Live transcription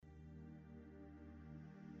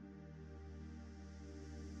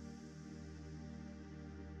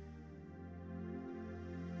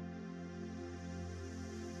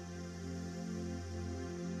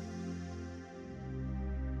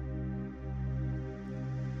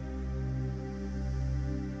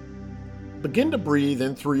Begin to breathe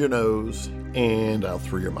in through your nose and out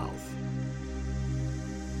through your mouth.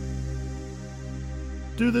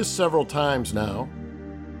 Do this several times now.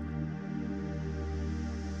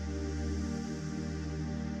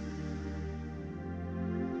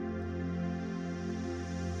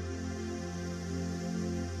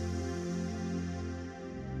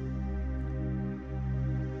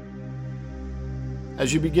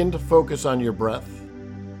 As you begin to focus on your breath,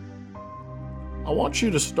 I want you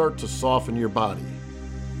to start to soften your body.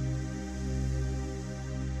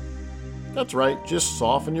 That's right, just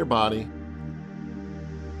soften your body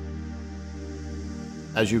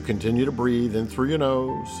as you continue to breathe in through your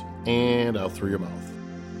nose and out through your mouth.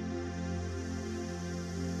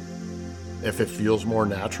 If it feels more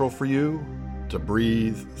natural for you to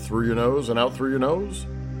breathe through your nose and out through your nose,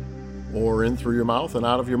 or in through your mouth and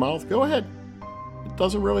out of your mouth, go ahead. It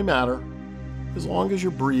doesn't really matter, as long as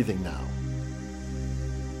you're breathing now.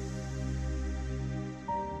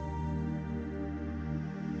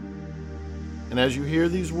 And as you hear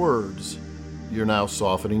these words, you're now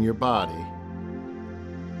softening your body.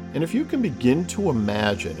 And if you can begin to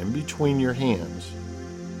imagine in between your hands,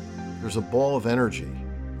 there's a ball of energy.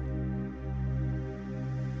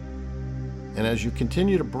 And as you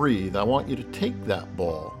continue to breathe, I want you to take that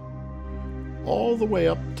ball all the way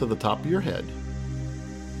up to the top of your head.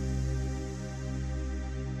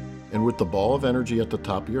 And with the ball of energy at the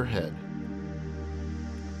top of your head,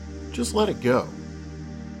 just let it go.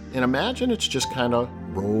 And imagine it's just kind of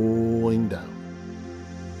rolling down.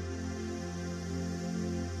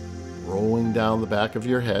 Rolling down the back of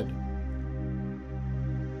your head.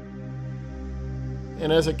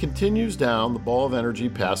 And as it continues down, the ball of energy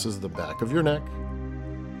passes the back of your neck,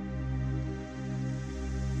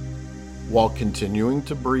 while continuing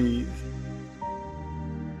to breathe.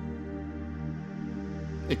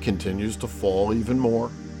 It continues to fall even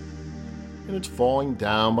more, and it's falling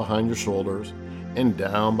down behind your shoulders and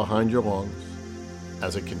down behind your lungs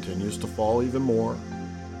as it continues to fall even more.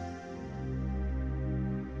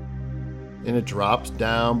 And it drops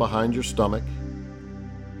down behind your stomach.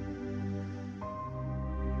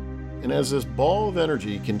 And as this ball of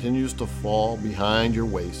energy continues to fall behind your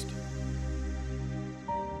waist,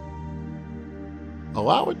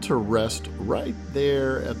 allow it to rest right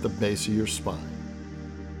there at the base of your spine.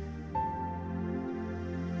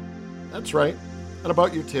 That's right, at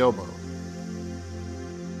about your tailbone.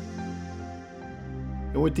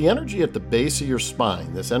 And with the energy at the base of your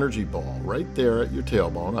spine, this energy ball right there at your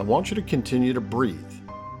tailbone, I want you to continue to breathe.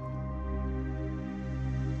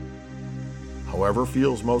 However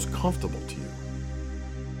feels most comfortable to you.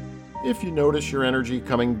 If you notice your energy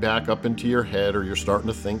coming back up into your head or you're starting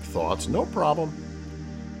to think thoughts, no problem.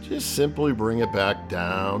 Just simply bring it back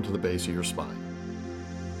down to the base of your spine.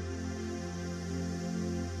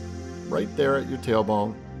 Right there at your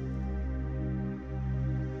tailbone.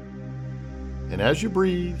 And as you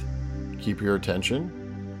breathe, keep your attention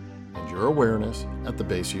and your awareness at the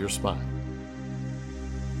base of your spine.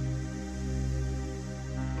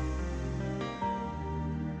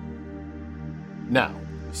 Now,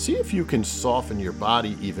 see if you can soften your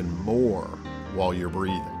body even more while you're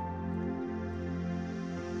breathing.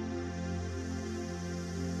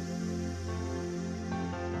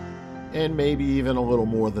 And maybe even a little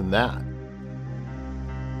more than that.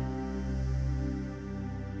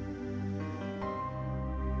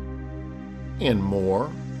 And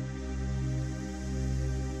more.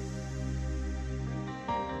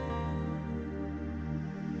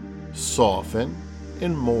 Soften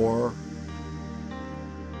and more.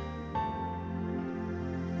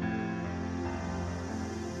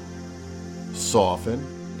 Soften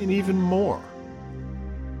and even more.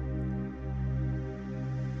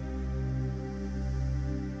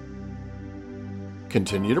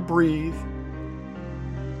 Continue to breathe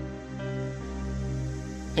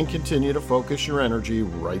and continue to focus your energy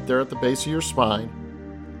right there at the base of your spine.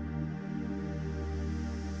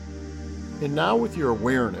 And now with your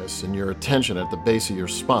awareness and your attention at the base of your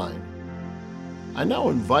spine, I now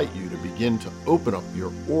invite you to begin to open up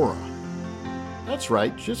your aura. That's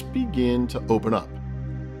right, just begin to open up.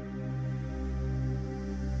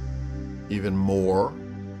 Even more.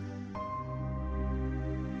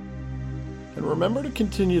 And remember to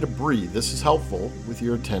continue to breathe. This is helpful with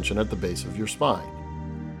your attention at the base of your spine.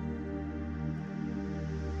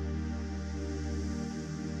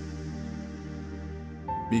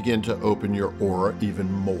 Begin to open your aura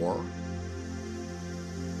even more.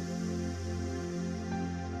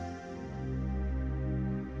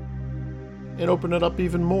 And open it up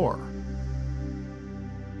even more.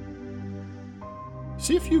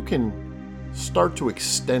 See if you can start to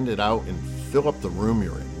extend it out and fill up the room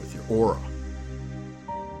you're in with your aura.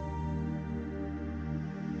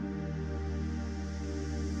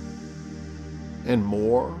 and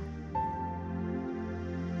more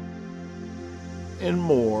and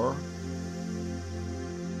more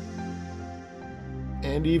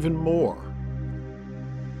and even more.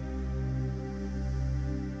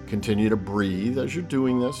 Continue to breathe as you're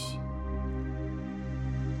doing this,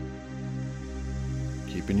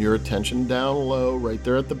 keeping your attention down low right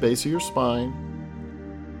there at the base of your spine.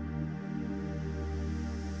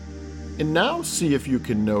 And now see if you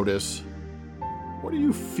can notice, what do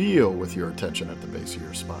you feel with your attention at the base of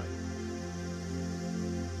your spine?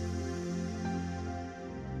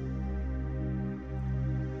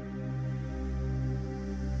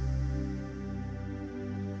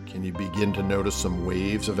 Can you begin to notice some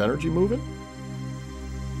waves of energy moving?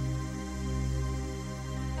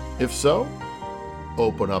 If so,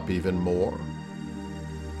 open up even more.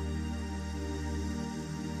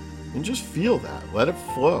 And just feel that. Let it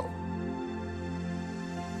flow.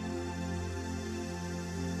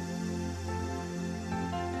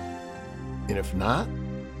 And if not,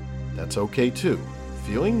 that's okay too.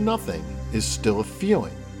 Feeling nothing is still a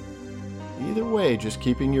feeling. Either way, just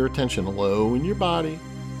keeping your attention low in your body,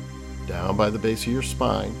 down by the base of your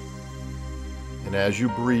spine. And as you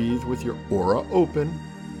breathe with your aura open,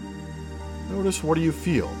 notice, what do you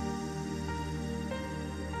feel?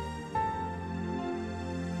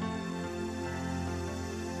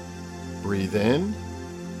 Breathe in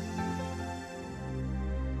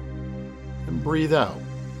and breathe out.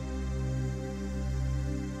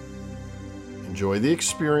 Enjoy the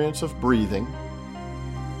experience of breathing.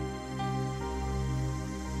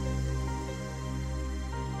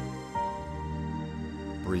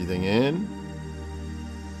 Breathing in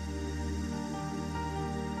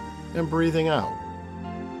and breathing out.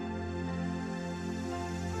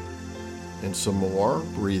 And some more.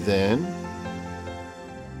 Breathe in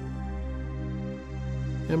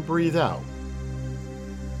and breathe out.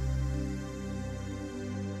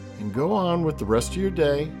 And go on with the rest of your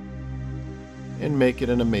day and make it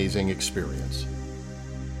an amazing experience.